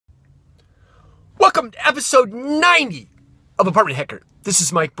Welcome to episode 90 of Apartment Hacker. This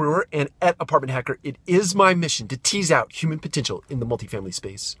is Mike Brewer, and at Apartment Hacker, it is my mission to tease out human potential in the multifamily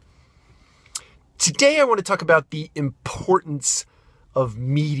space. Today, I want to talk about the importance of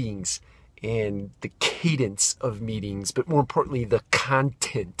meetings and the cadence of meetings, but more importantly, the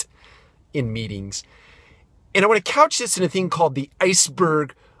content in meetings. And I want to couch this in a thing called the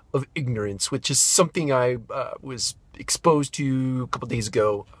iceberg of ignorance, which is something I was exposed to a couple days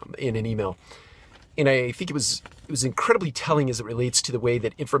ago in an email. And I think it was incredibly telling as it relates to the way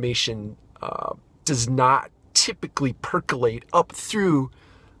that information does not typically percolate up through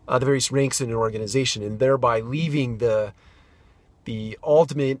the various ranks in an organization, and thereby leaving the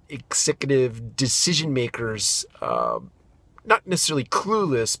ultimate executive decision makers not necessarily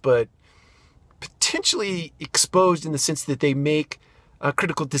clueless, but potentially exposed in the sense that they make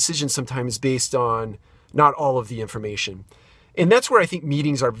critical decisions sometimes based on not all of the information. And that's where I think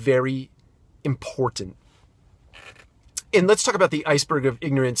meetings are very important. And let's talk about the iceberg of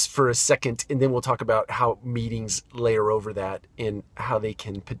ignorance for a second, and then we'll talk about how meetings layer over that and how they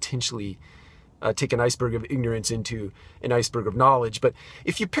can potentially take an iceberg of ignorance into an iceberg of knowledge. But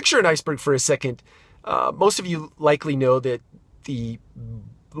if you picture an iceberg for a second, most of you likely know that the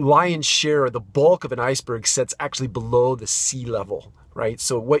lion's share or the bulk of an iceberg sits actually below the sea level, right?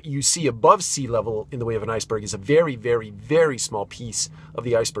 So what you see above sea level in the way of an iceberg is a very, very, very small piece of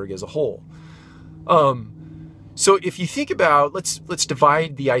the iceberg as a whole. So if you think about, let's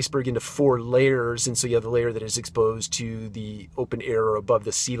divide the iceberg into 4 layers. And so you have the layer that is exposed to the open air or above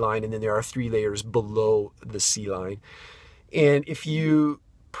the sea line, and then there are 3 layers below the sea line. And if you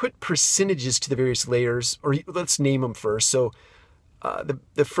put percentages to the various layers, or let's name them first. So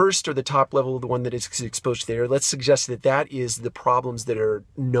the first or the top level, the one that is exposed there, let's suggest that that is the problems that are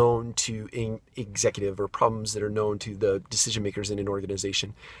known to an executive or problems that are known to the decision makers in an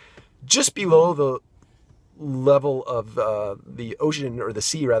organization. Just below the level of the ocean, or the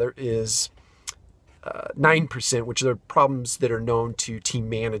sea rather, is 9%, which are problems that are known to team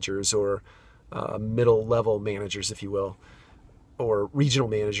managers or middle level managers, if you will, or regional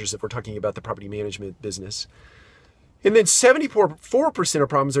managers if we're talking about the property management business. And then 74% of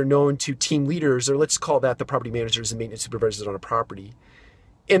problems are known to team leaders, or let's call that the property managers and maintenance supervisors on a property.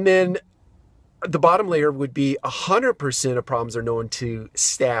 And then the bottom layer would be 100% of problems are known to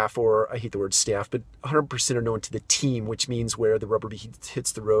staff, or I hate the word staff, but 100% are known to the team, which means where the rubber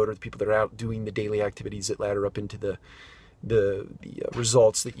hits the road, or the people that are out doing the daily activities that ladder up into the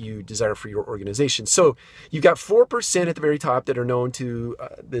results that you desire for your organization. So you've got 4% at the very top that are known to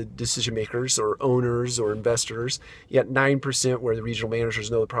the decision makers or owners or investors. You got 9% where the regional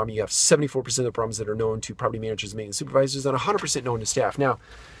managers know the problem. You have 74% of the problems that are known to property managers and maintenance supervisors, and 100% known to staff. Now,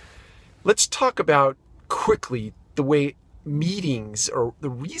 let's talk about quickly the way meetings, or the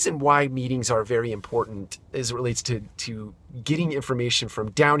reason why meetings are very important as it relates to getting information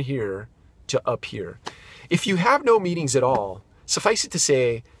from down here to up here. If you have no meetings at all, suffice it to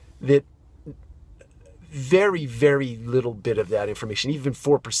say that very, very little bit of that information, even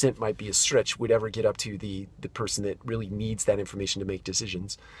 4% might be a stretch, would ever get up to the person that really needs that information to make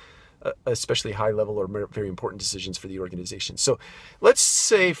decisions, especially high level or very important decisions for the organization. So let's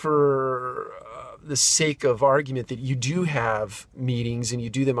say, for the sake of argument, that you do have meetings and you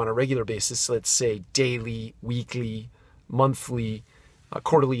do them on a regular basis, let's say daily, weekly, monthly,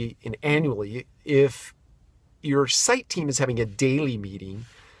 quarterly, and annually. If your site team is having a daily meeting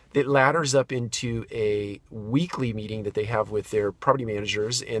that ladders up into a weekly meeting that they have with their property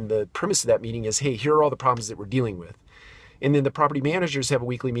managers, and the premise of that meeting is, hey, here are all the problems that we're dealing with. And then the property managers have a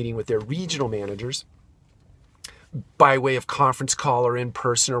weekly meeting with their regional managers by way of conference call or in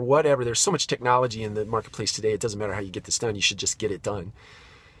person or whatever. There's so much technology in the marketplace today, it doesn't matter how you get this done, you should just get it done.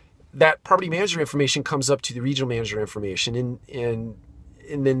 That property manager information comes up to the regional manager information, and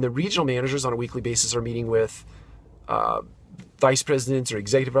then the regional managers on a weekly basis are meeting with vice presidents or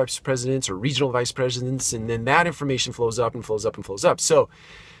executive vice presidents or regional vice presidents, and then that information flows up and flows up and flows up. So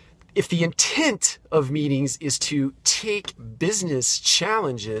if the intent of meetings is to take business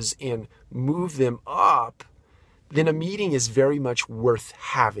challenges and move them up, then a meeting is very much worth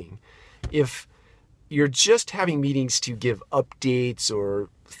having. If you're just having meetings to give updates or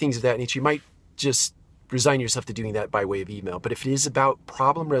things of that nature, you might just resign yourself to doing that by way of email. But if it is about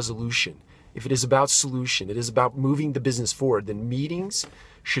problem resolution, if it is about solution, it is about moving the business forward, then meetings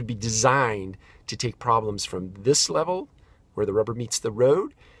should be designed to take problems from this level, where the rubber meets the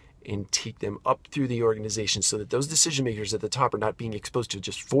road, and take them up through the organization, so that those decision makers at the top are not being exposed to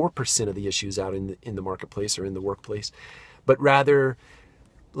just 4% of the issues out in the marketplace or in the workplace, but rather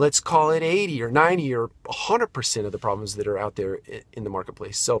let's call it 80 or 90 or 100% of the problems that are out there in the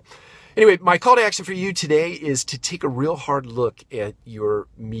marketplace. So anyway, my call to action for you today is to take a real hard look at your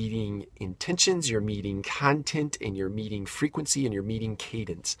meeting intentions, your meeting content, and your meeting frequency and your meeting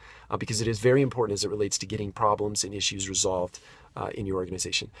cadence, because it is very important as it relates to getting problems and issues resolved in your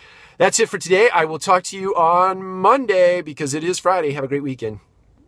organization. That's it for today. I will talk to you on Monday because it is Friday. Have a great weekend.